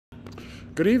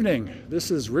Good evening. This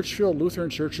is Richfield Lutheran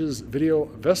Church's video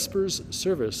Vespers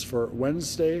service for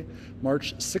Wednesday,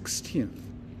 March 16th.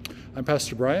 I'm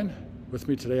Pastor Brian. With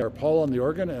me today are Paul on the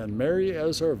organ and Mary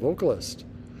as our vocalist.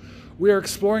 We are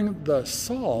exploring the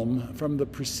psalm from the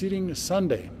preceding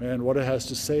Sunday and what it has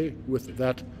to say with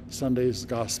that Sunday's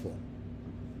gospel.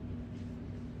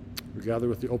 We gather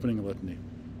with the opening litany.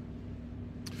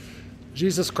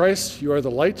 Jesus Christ, you are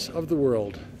the light of the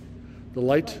world, the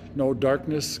light no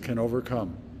darkness can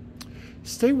overcome.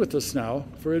 Stay with us now,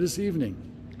 for it is evening,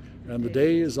 and the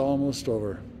day is almost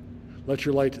over. Let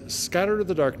your light scatter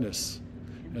the darkness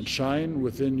and shine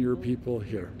within your people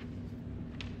here.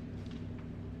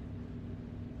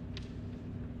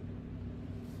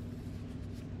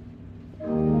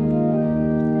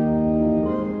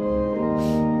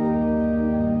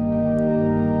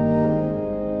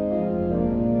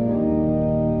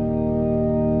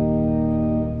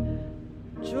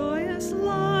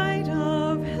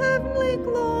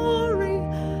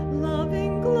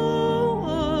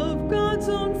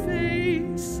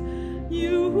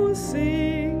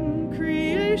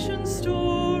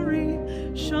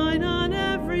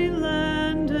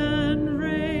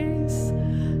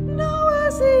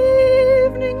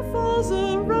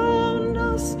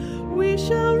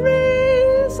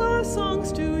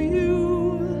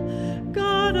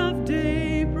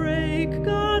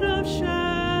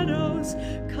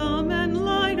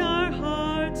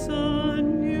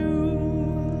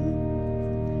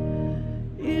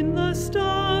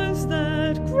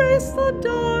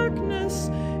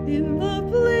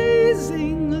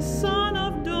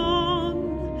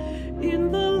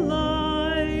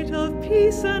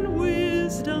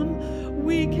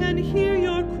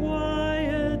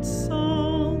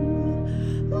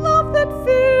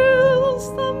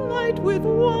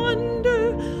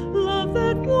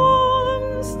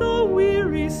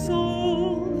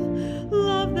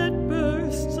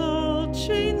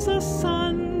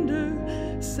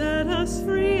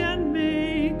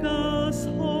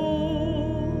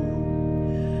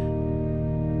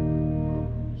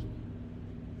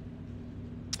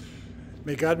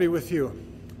 May God be with you,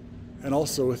 and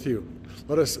also with you.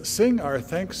 Let us sing our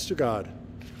thanks to God.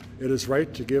 It is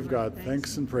right to give God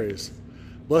thanks and praise.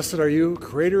 Blessed are you,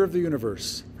 Creator of the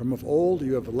universe. From of old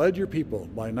you have led your people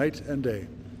by night and day.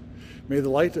 May the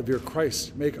light of your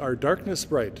Christ make our darkness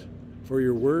bright, for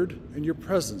your word and your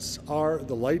presence are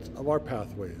the light of our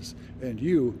pathways, and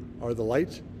you are the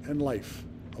light and life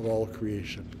of all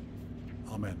creation.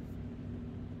 Amen.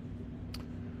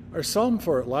 Our psalm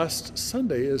for last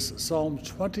Sunday is Psalm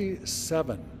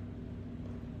 27.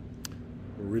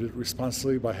 We'll read it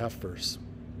responsively by half verse.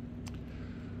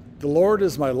 The Lord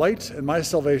is my light and my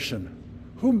salvation.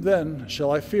 Whom then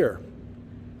shall I fear?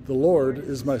 The Lord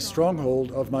is my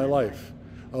stronghold of my life.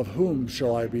 Of whom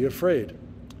shall I be afraid?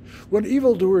 When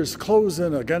evildoers close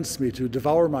in against me to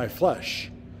devour my flesh,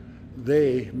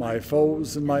 they, my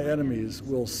foes and my enemies,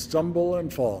 will stumble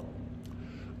and fall.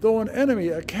 Though an enemy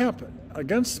encamp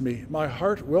against me, my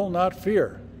heart will not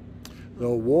fear.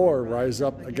 Though war rise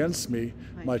up against me,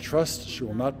 my trust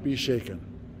shall not be shaken.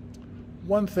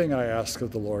 One thing I ask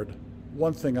of the Lord,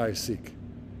 one thing I seek,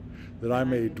 that I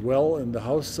may dwell in the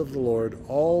house of the Lord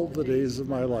all the days of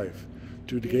my life,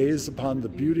 to gaze upon the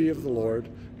beauty of the Lord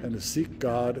and to seek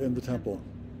God in the temple.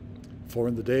 For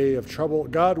in the day of trouble,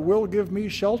 God will give me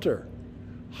shelter.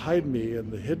 Hide me in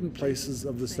the hidden places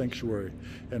of the sanctuary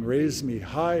and raise me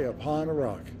high upon a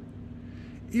rock.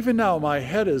 Even now my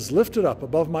head is lifted up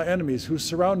above my enemies who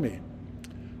surround me.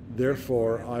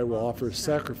 Therefore I will offer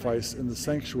sacrifice in the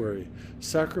sanctuary,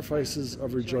 sacrifices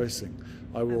of rejoicing.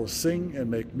 I will sing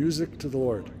and make music to the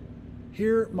Lord.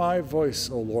 Hear my voice,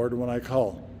 O Lord, when I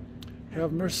call.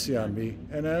 Have mercy on me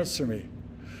and answer me.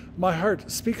 My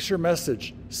heart speaks your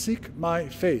message. Seek my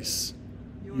face.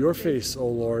 Your face, O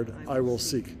Lord, I will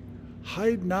seek.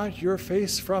 Hide not your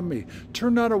face from me.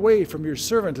 Turn not away from your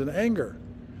servant in anger.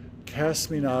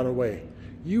 Cast me not away.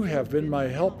 You have been my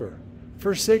helper.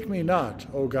 Forsake me not,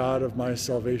 O God of my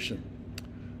salvation.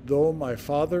 Though my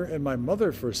father and my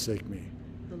mother forsake me,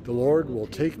 the Lord will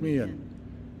take me in.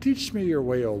 Teach me your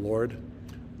way, O Lord.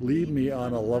 Lead me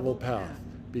on a level path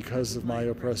because of my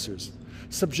oppressors.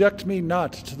 Subject me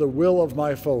not to the will of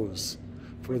my foes,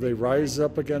 for they rise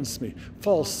up against me,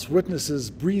 false witnesses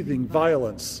breathing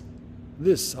violence.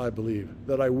 This I believe,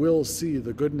 that I will see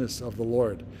the goodness of the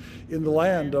Lord in the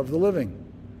land of the living.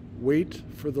 Wait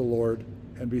for the Lord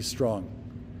and be strong.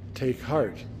 Take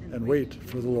heart and wait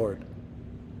for the Lord.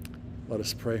 Let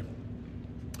us pray.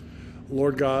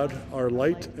 Lord God, our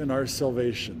light and our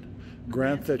salvation,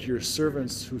 grant that your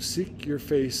servants who seek your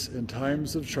face in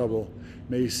times of trouble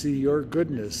may see your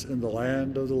goodness in the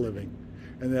land of the living.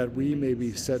 and that we may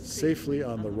be set safely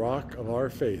on the rock of our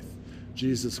faith,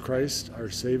 Jesus Christ, our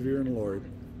Savior and Lord.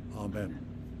 Amen.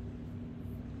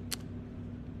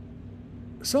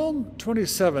 Psalm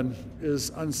 27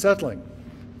 is unsettling.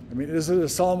 I mean, is it a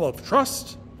psalm of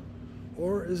trust,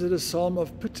 or is it a psalm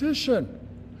of petition?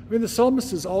 I mean, the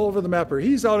psalmist is all over the map here.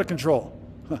 He's out of control.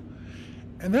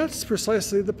 And that's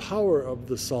precisely the power of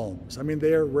the Psalms. I mean,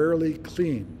 they are rarely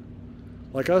clean.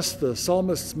 Like us, the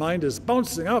psalmist's mind is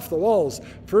bouncing off the walls.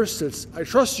 First it's, I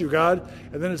trust you, God.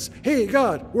 And then it's, hey,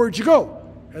 God, where'd you go?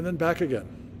 And then back again.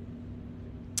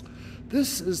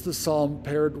 This is the psalm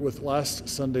paired with last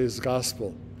Sunday's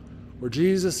gospel, where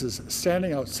Jesus is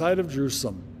standing outside of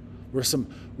Jerusalem, where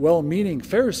some well-meaning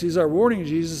Pharisees are warning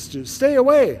Jesus to stay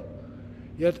away.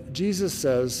 Yet Jesus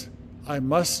says, I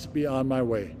must be on my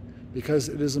way, because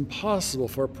it is impossible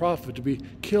for a prophet to be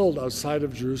killed outside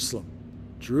of Jerusalem.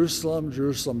 Jerusalem,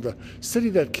 Jerusalem, the city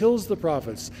that kills the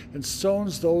prophets and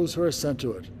stones those who are sent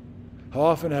to it. How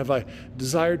often have I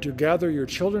desired to gather your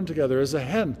children together as a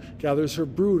hen gathers her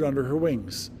brood under her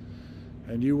wings,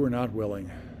 and you were not willing.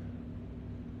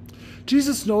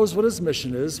 Jesus knows what his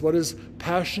mission is, what his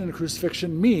passion and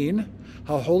crucifixion mean,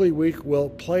 how Holy Week will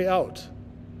play out.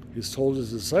 He's told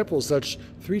his disciples such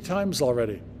 3 times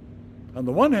already. On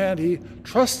the one hand, he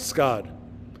trusts God,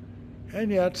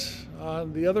 and yet,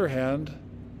 on the other hand,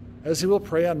 as he will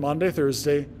pray on Maundy,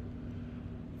 Thursday,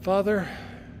 Father,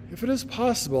 if it is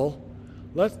possible,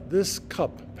 let this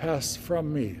cup pass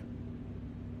from me.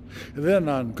 And then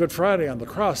on Good Friday on the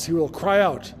cross, he will cry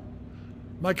out,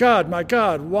 my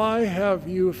God, why have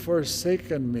you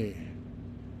forsaken me?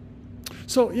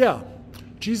 So yeah,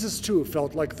 Jesus too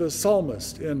felt like the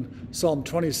psalmist in Psalm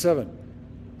 27.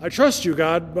 I trust you,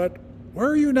 God, but where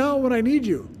are you now when I need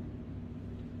you?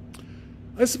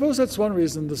 I suppose that's one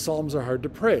reason the Psalms are hard to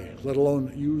pray, let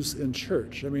alone use in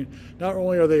church. I mean, not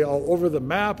only are they all over the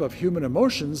map of human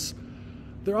emotions,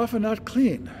 they're often not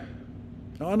clean.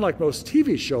 Now, unlike most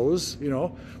TV shows,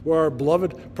 where our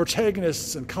beloved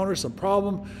protagonists encounter some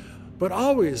problem, but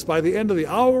always by the end of the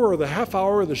hour or the half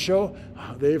hour of the show,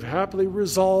 they've happily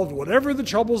resolved whatever the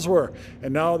troubles were,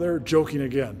 and now they're joking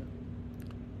again.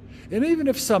 And even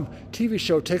if some TV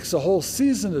show takes a whole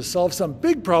season to solve some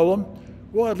big problem,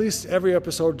 well, at least every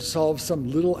episode solves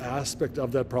some little aspect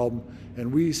of that problem,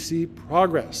 and we see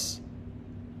progress.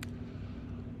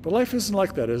 But life isn't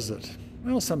like that, is it?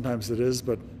 Well, sometimes it is,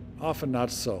 but often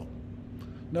not so.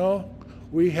 No,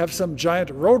 we have some giant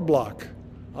roadblock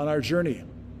on our journey,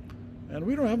 and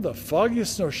we don't have the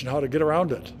foggiest notion how to get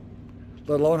around it,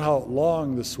 let alone how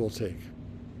long this will take.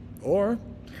 Or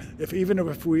even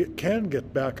if we can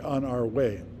get back on our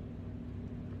way.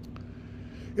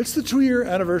 It's the 2-year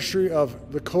anniversary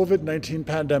of the COVID-19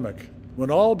 pandemic. When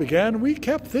all began, we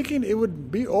kept thinking it would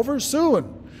be over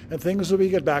soon and things would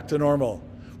get back to normal.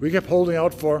 We kept holding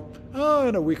out for,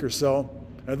 in a week or so.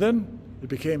 And then it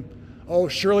became,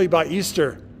 surely by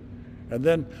Easter. And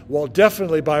then,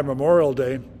 definitely by Memorial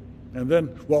Day. And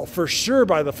then, for sure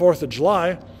by the 4th of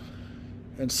July.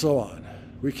 And so on.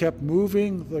 We kept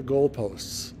moving the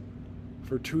goalposts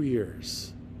for 2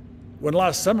 years. When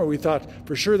last summer we thought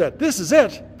for sure that this is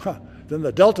it, then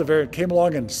the Delta variant came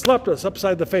along and slapped us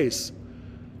upside the face.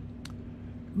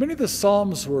 Many of the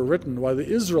Psalms were written while the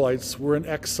Israelites were in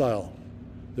exile.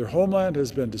 Their homeland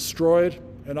has been destroyed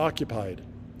and occupied.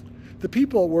 The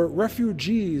people were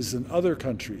refugees in other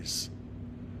countries.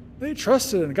 They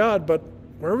trusted in God, but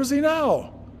where was he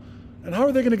now? And how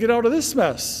are they going to get out of this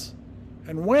mess?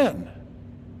 And when?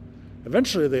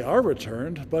 Eventually they are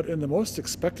returned, but in the most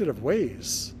expected of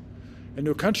ways.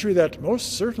 Into a country that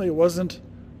most certainly wasn't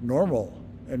normal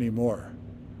anymore.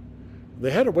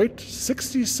 They had to wait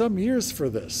 60-some years for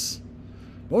this.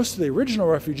 Most of the original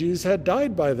refugees had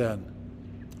died by then.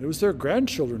 It was their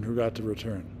grandchildren who got to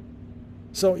return.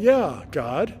 So yeah,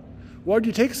 God, why did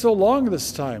you take so long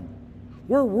this time?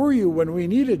 Where were you when we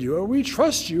needed you? And we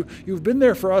trust you. You've been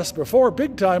there for us before,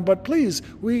 big time, but please,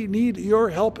 we need your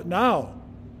help now.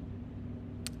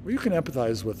 Well, you can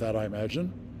empathize with that, I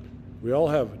imagine. We all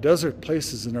have desert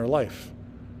places in our life.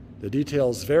 The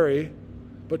details vary,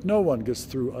 but no one gets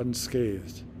through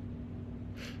unscathed.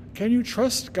 Can you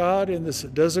trust God in this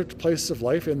desert place of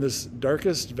life, in this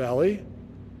darkest valley?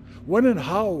 When and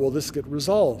how will this get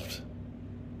resolved?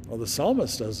 Well, the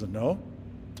psalmist doesn't know.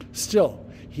 Still,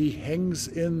 he hangs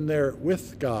in there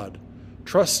with God,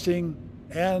 trusting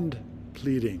and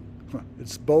pleading.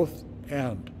 It's both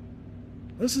and.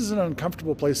 This is an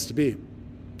uncomfortable place to be,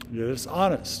 yet it's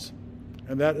honest.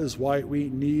 And that is why we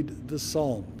need the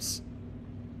Psalms.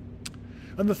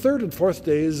 On the 3rd and 4th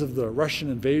days of the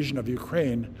Russian invasion of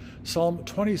Ukraine, Psalm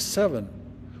 27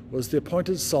 was the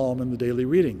appointed psalm in the daily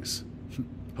readings.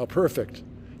 How perfect.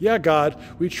 Yeah, God,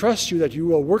 we trust you that you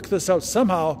will work this out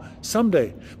somehow,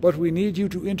 someday, but we need you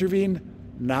to intervene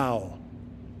now.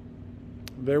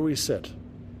 There we sit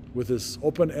with this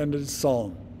open-ended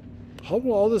psalm. How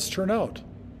will all this turn out?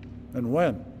 And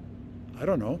when? I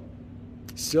don't know.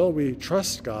 Still, we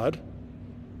trust God,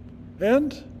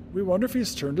 and we wonder if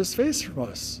he's turned his face from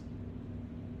us.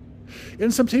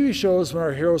 In some TV shows, when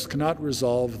our heroes cannot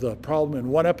resolve the problem in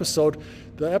one episode,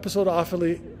 the episode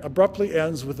often abruptly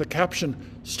ends with the caption,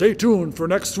 "Stay tuned for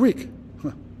next week."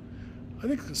 I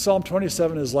think Psalm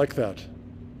 27 is like that.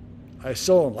 I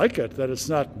still don't like it, that it's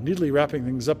not neatly wrapping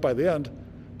things up by the end,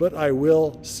 but I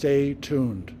will stay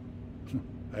tuned.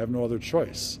 I have no other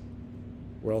choice.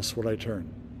 Where else would I turn?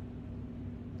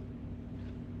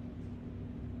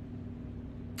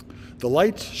 The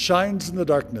light shines in the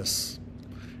darkness,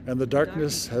 and the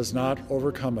darkness has not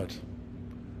overcome it.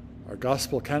 Our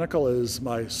gospel canticle is,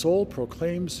 "My soul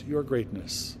proclaims your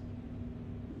greatness."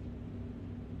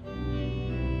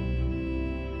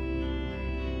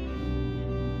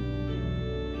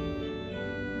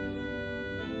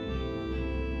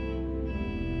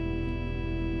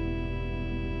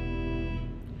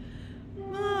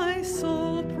 My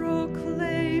soul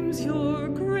proclaims your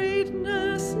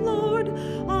greatness, Lord.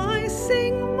 I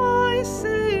sing my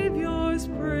Savior's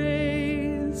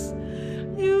praise.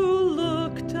 You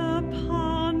looked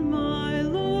upon my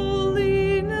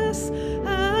lowliness,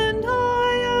 and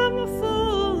I am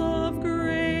full of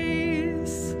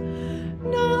grace.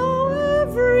 Now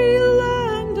every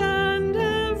land and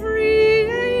every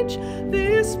age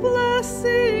this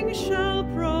blessing shall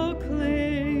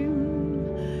proclaim.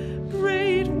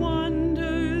 Great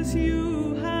wonders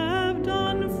you have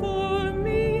done for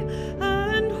me,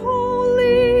 and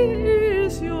holy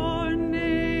is your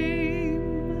name.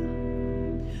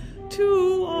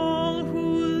 To all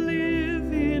who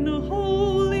live in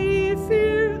holy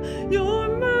fear,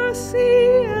 your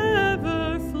mercy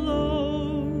ever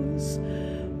flows.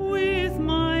 With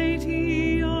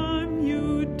mighty arm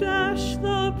you dash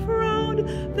the proud,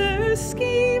 their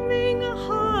scheming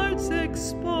hearts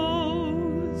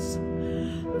expose.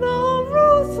 The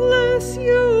ruthless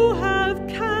you have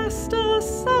cast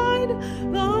aside,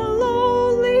 the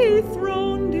lowly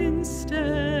throned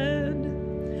instead.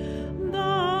 The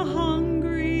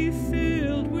hungry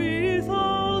filled with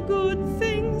all good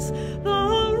things,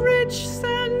 the rich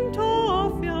sent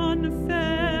off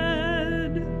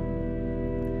unfed.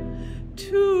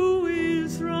 To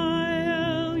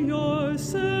Israel your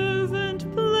servant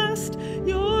blessed,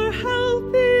 your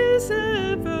help is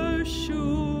ever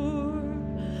sure.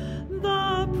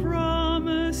 The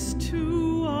promise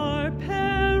to our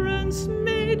parents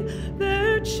made,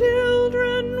 their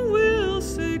children will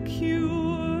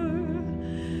secure.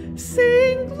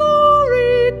 Sing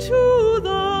glory to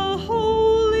the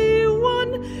Holy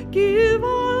One, give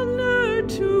honor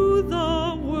to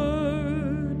the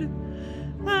Word,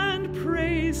 and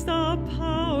praise the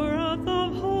power of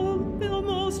the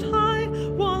Most High,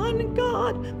 one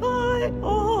God by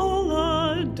all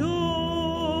adored.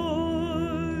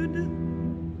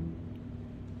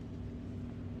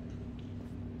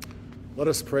 Let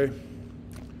us pray.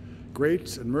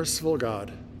 Great and merciful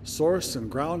God, source and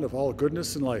ground of all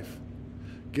goodness and life,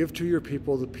 give to your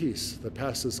people the peace that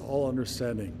passes all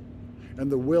understanding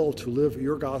and the will to live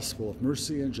your gospel of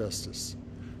mercy and justice.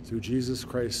 Through Jesus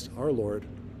Christ our Lord.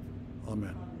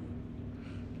 Amen.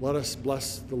 Let us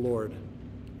bless the Lord.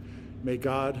 May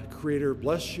God, Creator,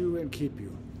 bless you and keep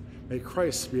you. May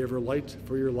Christ be ever light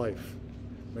for your life.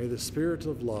 May the Spirit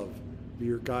of love be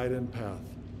your guide and path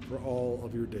for all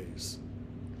of your days.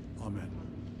 Amen.